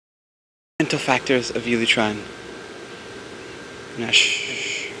Mental factors of Liq Chuan.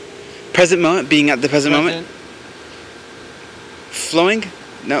 Present moment, being at the present moment. Flowing?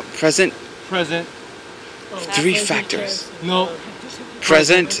 No, present. Present. Three factors. No.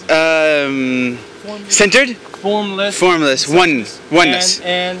 Present. Centered. Formless. Formless. Oneness.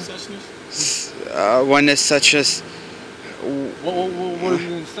 And oneness such as. What have you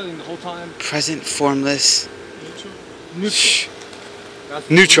been studying the whole time? Present. Formless. Neutral. That's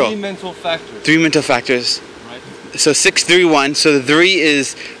Neutral. Three mental factors. Three mental factors. Right. So 6, 3, 1. So the 3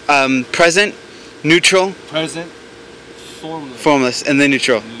 is present, neutral, present, formless, and then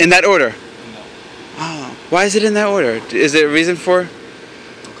neutral. In that order. No. Oh, why is it in that order? Is there a reason for?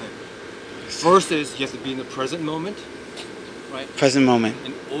 Okay. First is you have to be in the present moment, right? Present moment.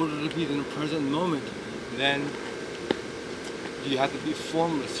 In order to be in the present moment, then you have to be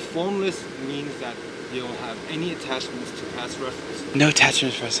formless. Formless means that you don't have any attachments to past reference. No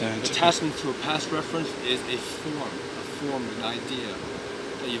attachments for present. Attachment to a past reference is a form, an idea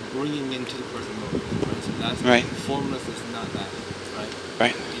that you're bringing into the present moment. Right? So that's right. Formless is not that, right?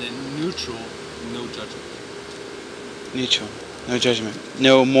 Right. And then neutral, no judgment. Neutral, no judgment.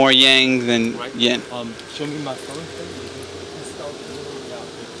 No more yang than right. yin. Show me my phone. You can start literally out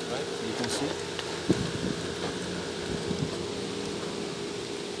here, right? You can see it.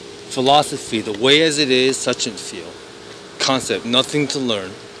 Philosophy, the way as it is, touch and feel. Concept, nothing to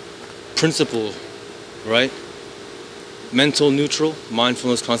learn. Principle, right? Mental neutral,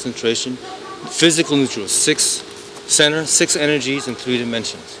 mindfulness, concentration. Physical neutral, 6 center, 6 energies in 3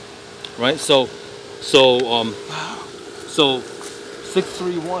 dimensions, right? So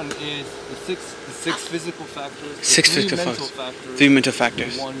 631 is the six physical factors. 6 physical factors. 3 mental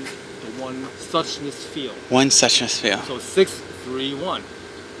factors. The one suchness feel. One suchness feel. So 631.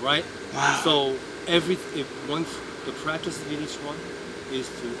 Right? Wow. So once the practice of Liq Chuan is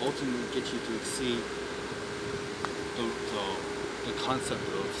to ultimately get you to exceed the concept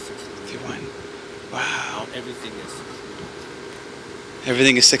of 631. Wow. Everything is 631.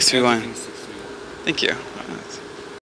 Everything is 631. Everything is 631. Thank you.